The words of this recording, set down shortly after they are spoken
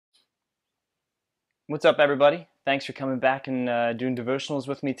What's up, everybody? Thanks for coming back and doing devotionals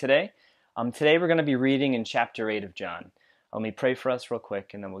with me today. Today we're going to be reading in chapter 8 of John. Let me pray for us real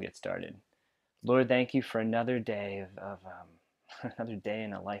quick, and then we'll get started. Lord, thank you for another day another day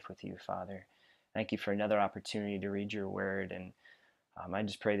in a life with you, Father. Thank you for another opportunity to read your word, and I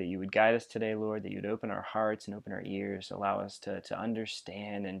just pray that you would guide us today, Lord, that you'd open our hearts and open our ears, allow us to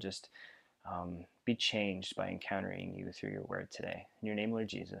understand and just be changed by encountering you through your word today. In your name, Lord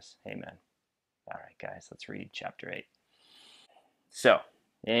Jesus, amen. All right, guys, let's read chapter 8. So,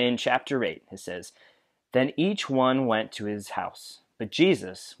 in chapter 8, it says, Then each one went to his house, but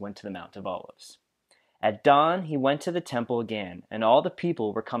Jesus went to the Mount of Olives. At dawn, he went to the temple again, and all the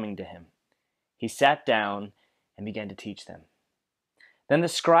people were coming to him. He sat down and began to teach them. Then the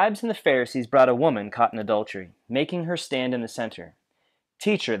scribes and the Pharisees brought a woman caught in adultery, making her stand in the center.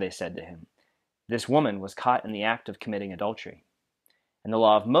 Teacher, they said to him, this woman was caught in the act of committing adultery. In the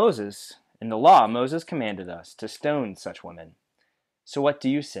law, Moses commanded us to stone such women. So what do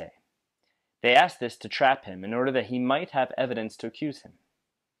you say? They asked this to trap him in order that he might have evidence to accuse him.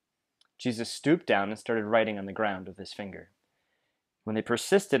 Jesus stooped down and started writing on the ground with his finger. When they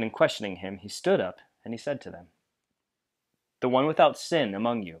persisted in questioning him, he stood up and he said to them, The one without sin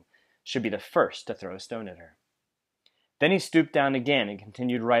among you should be the first to throw a stone at her. Then he stooped down again and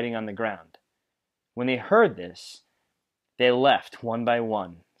continued writing on the ground. When they heard this, they left one by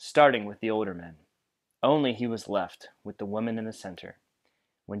one, starting with the older men. Only he was left with the woman in the center.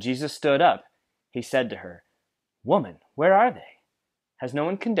 When Jesus stood up, he said to her, Woman, where are they? Has no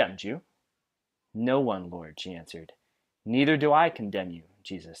one condemned you? No one, Lord, she answered. Neither do I condemn you,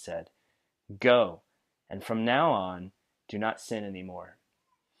 Jesus said. Go, and from now on, do not sin anymore.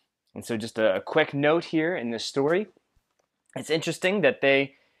 And so just a quick note here in this story. It's interesting that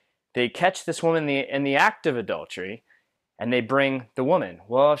they catch this woman in the act of adultery, and they bring the woman.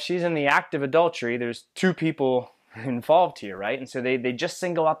 Well, if she's in the act of adultery, there's two people involved here, right? And so they just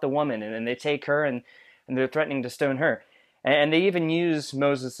single out the woman, and then they take her, and they're threatening to stone her. And they even use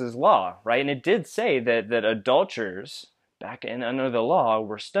Moses' law, right? And it did say that adulterers back under the law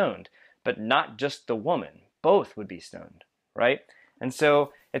were stoned, but not just the woman. Both would be stoned, right? And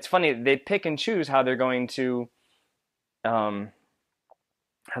so it's funny, they pick and choose how they're going to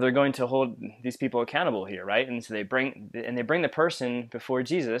hold these people accountable here, right? And so they bring the person before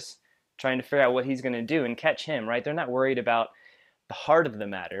Jesus, trying to figure out what he's going to do and catch him, right? They're not worried about the heart of the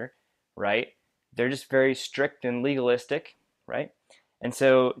matter, right? They're just very strict and legalistic, right? And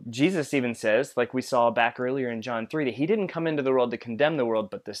so Jesus even says, like we saw back earlier in John 3, that he didn't come into the world to condemn the world,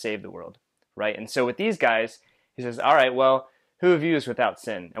 but to save the world, right? And so with these guys, he says, all right, well, who of you is without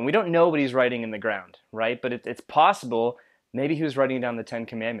sin? And we don't know what he's writing in the ground, right? But it's possible maybe he was writing down the 10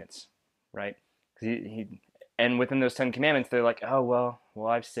 Commandments, right? And within those 10 Commandments, they're like, oh, well,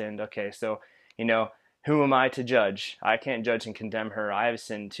 I've sinned. Okay, so, who am I to judge? I can't judge and condemn her. I have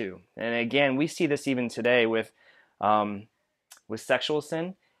sinned too. And again, we see this even today with sexual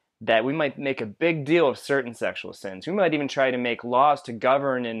sin, that we might make a big deal of certain sexual sins. We might even try to make laws to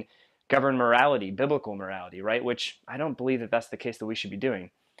govern morality, biblical morality, right? Which I don't believe that that's the case that we should be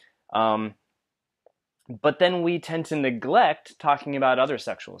doing. But then we tend to neglect talking about other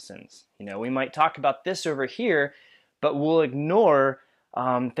sexual sins. We might talk about this over here, but we'll ignore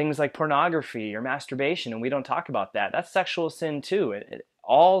things like pornography or masturbation, and we don't talk about that. That's sexual sin too.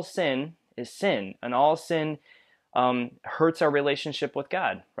 All sin is sin, and all sin hurts our relationship with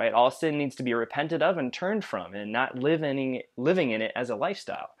God, right? All sin needs to be repented of and turned from, and not living in it as a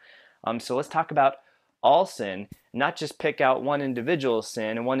lifestyle. So let's talk about all sin, not just pick out one individual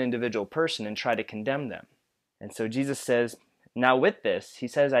sin and one individual person and try to condemn them. And so Jesus says, now with this, he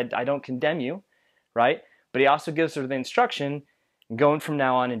says, I don't condemn you, right? But he also gives her the instruction, going from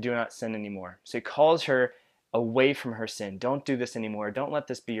now on and do not sin anymore. So he calls her away from her sin. Don't do this anymore. Don't let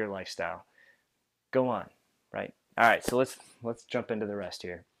this be your lifestyle. Go on, right? All right, so let's jump into the rest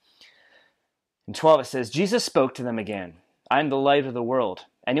here. In 12 it says, Jesus spoke to them again. I am the light of the world.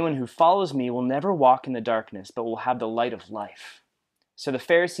 Anyone who follows me will never walk in the darkness, but will have the light of life. So the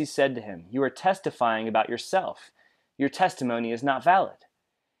Pharisees said to him, You are testifying about yourself. Your testimony is not valid.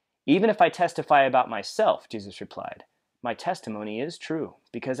 Even if I testify about myself, Jesus replied, my testimony is true,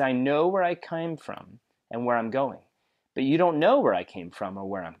 because I know where I came from and where I'm going. But you don't know where I came from or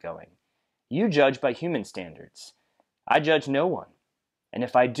where I'm going. You judge by human standards. I judge no one. And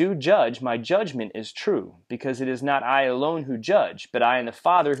if I do judge, my judgment is true, because it is not I alone who judge, but I and the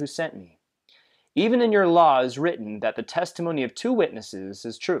Father who sent me. Even in your law is written that the testimony of two witnesses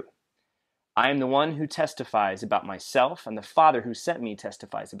is true. I am the one who testifies about myself, and the Father who sent me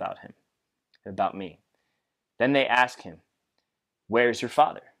testifies about me. Then they ask him, Where is your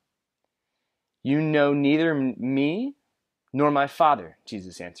Father? You know neither me nor my Father,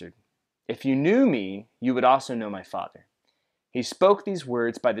 Jesus answered. If you knew me, you would also know my Father. He spoke these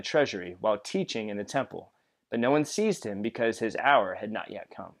words by the treasury while teaching in the temple, but no one seized him because his hour had not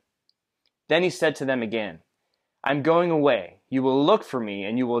yet come. Then he said to them again, I'm going away. You will look for me,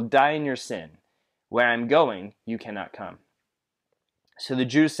 and you will die in your sin. Where I am going, you cannot come. So the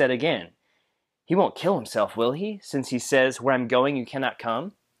Jews said again, He won't kill himself, will he, since he says, Where I'm going, you cannot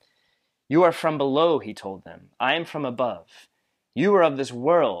come? You are from below, he told them. I am from above. You are of this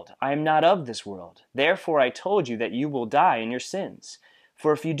world. I am not of this world. Therefore I told you that you will die in your sins.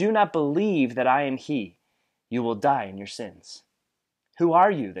 For if you do not believe that I am he, you will die in your sins. Who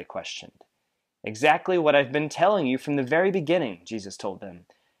are you? They questioned. Exactly what I've been telling you from the very beginning, Jesus told them.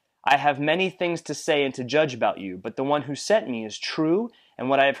 I have many things to say and to judge about you, but the one who sent me is true, and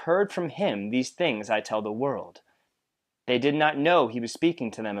what I have heard from him, these things I tell the world. They did not know he was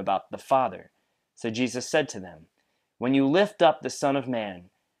speaking to them about the Father. So Jesus said to them, When you lift up the Son of Man,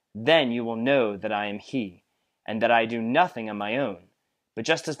 then you will know that I am he, and that I do nothing on my own. But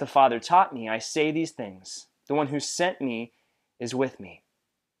just as the Father taught me, I say these things. The one who sent me is with me.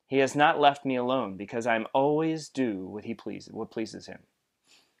 He has not left me alone, because I am always do what pleases him.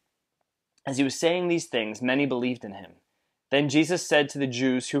 As he was saying these things, many believed in him. Then Jesus said to the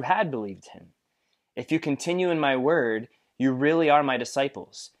Jews who had believed him, If you continue in my word, you really are my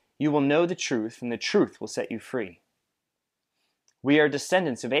disciples. You will know the truth, and the truth will set you free. We are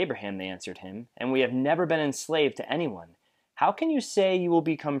descendants of Abraham, they answered him, and we have never been enslaved to anyone. How can you say you will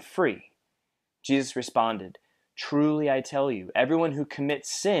become free? Jesus responded, Truly I tell you, everyone who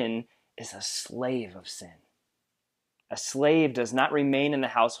commits sin is a slave of sin. A slave does not remain in the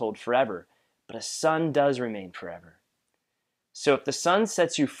household forever, but a son does remain forever. So if the Son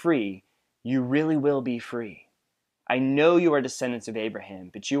sets you free, you really will be free. I know you are descendants of Abraham,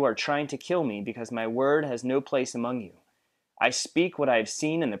 but you are trying to kill me because my word has no place among you. I speak what I have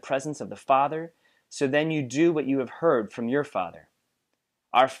seen in the presence of the Father, so then you do what you have heard from your father.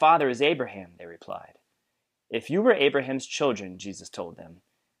 Our father is Abraham, they replied. If you were Abraham's children, Jesus told them,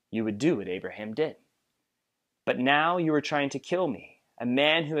 you would do what Abraham did. But now you are trying to kill me, a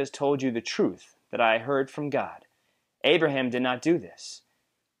man who has told you the truth that I heard from God. Abraham did not do this.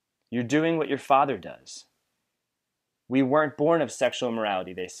 You're doing what your father does. We weren't born of sexual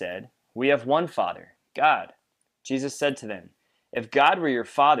immorality, they said. We have one Father, God. Jesus said to them, If God were your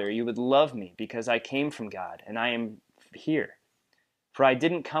Father, you would love me because I came from God, and I am here. For I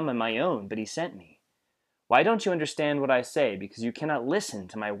didn't come on my own, but he sent me. Why don't you understand what I say? Because you cannot listen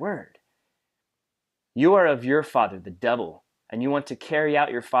to my word. You are of your father, the devil, and you want to carry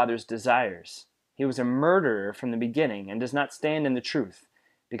out your father's desires. He was a murderer from the beginning and does not stand in the truth,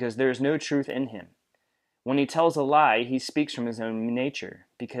 because there is no truth in him. When he tells a lie, he speaks from his own nature,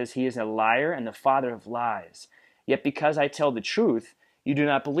 because he is a liar and the father of lies. Yet because I tell the truth, you do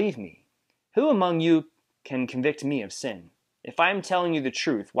not believe me. Who among you can convict me of sin? If I am telling you the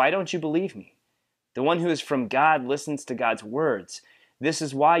truth, why don't you believe me? The one who is from God listens to God's words. This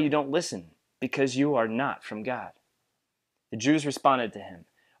is why you don't listen, because you are not from God. The Jews responded to him,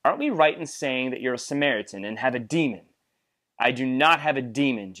 Aren't we right in saying that you're a Samaritan and have a demon? I do not have a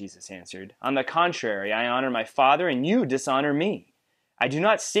demon, Jesus answered. On the contrary, I honor my Father, and you dishonor me. I do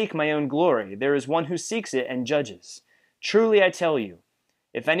not seek my own glory. There is one who seeks it and judges. Truly I tell you,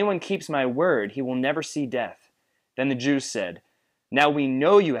 if anyone keeps my word, he will never see death. Then the Jews said, Now we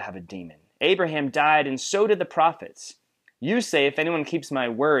know you have a demon. Abraham died, and so did the prophets. You say, if anyone keeps my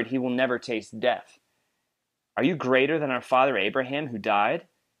word, he will never taste death. Are you greater than our father Abraham, who died,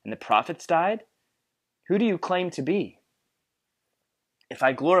 and the prophets died? Who do you claim to be? If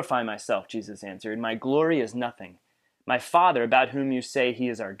I glorify myself, Jesus answered, my glory is nothing. My Father, about whom you say he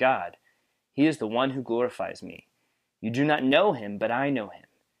is our God, he is the one who glorifies me. You do not know him, but I know him.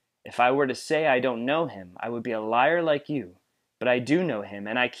 If I were to say I don't know him, I would be a liar like you. But I do know him,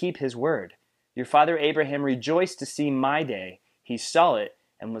 and I keep his word. Your father Abraham rejoiced to see my day. He saw it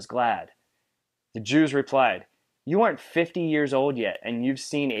and was glad. The Jews replied, You aren't 50 years old yet, and you've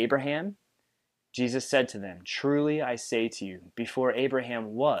seen Abraham? Jesus said to them, Truly I say to you, before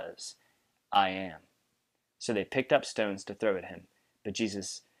Abraham was, I am. So they picked up stones to throw at him. But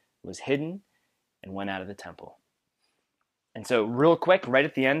Jesus was hidden and went out of the temple. And so real quick, right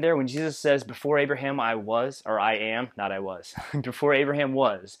at the end there, when Jesus says, before Abraham I was, or I am, not I was, before Abraham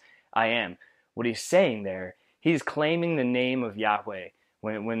was, I am. What he's saying there, he's claiming the name of Yahweh.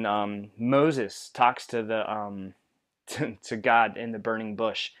 When Moses talks to the to God in the burning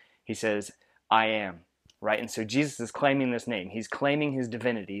bush, he says, I am, right? And so Jesus is claiming this name. He's claiming his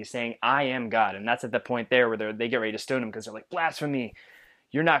divinity. He's saying, I am God. And that's at the point there where they get ready to stone him because they're like, blasphemy.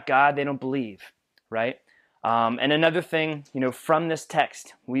 you're not God, they don't believe, right? And another thing, from this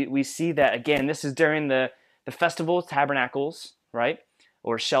text, we see that, again, this is during the festival of tabernacles, right?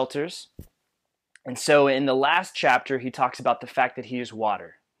 Or shelters. And so in the last chapter, he talks about the fact that he is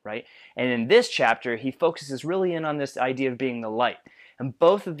water, right? And in this chapter, he focuses really in on this idea of being the light. And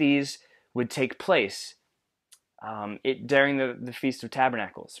both of these would take place during the Feast of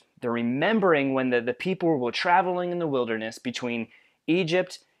Tabernacles. They're remembering when the people were traveling in the wilderness between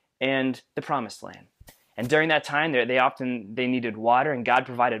Egypt and the Promised Land. And during that time, they needed water, and God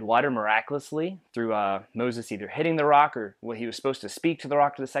provided water miraculously through Moses either hitting the rock, or he was supposed to speak to the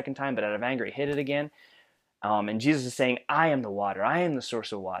rock for the second time, but out of anger he hit it again. And Jesus is saying, I am the water, I am the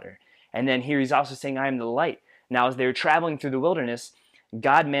source of water. And then here he's also saying, I am the light. Now as they were traveling through the wilderness,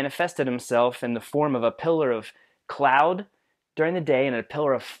 God manifested himself in the form of a pillar of cloud during the day and a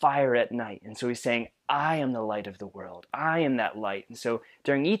pillar of fire at night. And so he's saying, I am the light of the world. I am that light. And so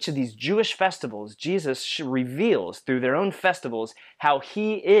during each of these Jewish festivals, Jesus reveals through their own festivals how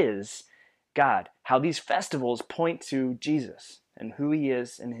he is God, how these festivals point to Jesus and who he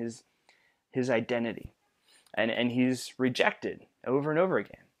is and his identity. And he's rejected over and over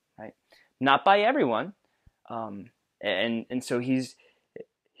again, right? Not by everyone. And so he's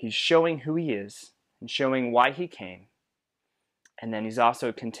showing who he is and showing why he came. And then he's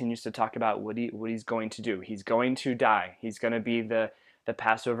also continues to talk about what he's going to do. He's going to die. He's going to be the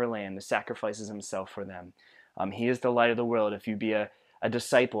Passover lamb, the sacrifices himself for them. He is the light of the world. If you be a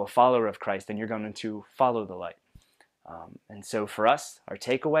disciple, a follower of Christ, then you're going to follow the light. And so for us, our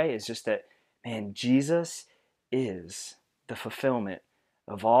takeaway is just that, man, Jesus is the fulfillment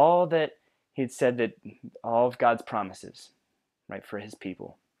of all that he'd said, that all of God's promises, right, for his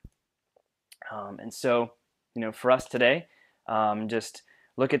people. And so, for us today, just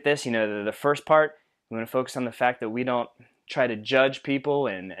look at this. The first part, we want to focus on the fact that we don't try to judge people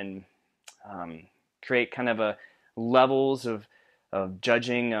and create kind of a levels of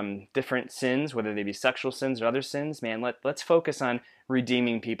judging different sins, whether they be sexual sins or other sins. Man, let's focus on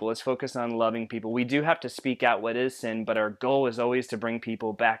redeeming people. Let's focus on loving people. We do have to speak out what is sin, but our goal is always to bring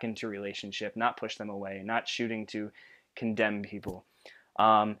people back into relationship, not push them away, not shooting to condemn people.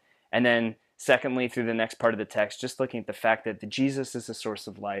 And then secondly, through the next part of the text, just looking at the fact that Jesus is the source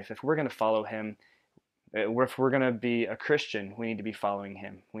of life. If we're going to follow him, if we're going to be a Christian, we need to be following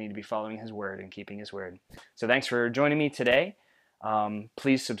him. We need to be following his word and keeping his word. So thanks for joining me today.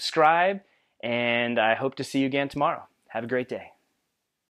 Please subscribe, and I hope to see you again tomorrow. Have a great day.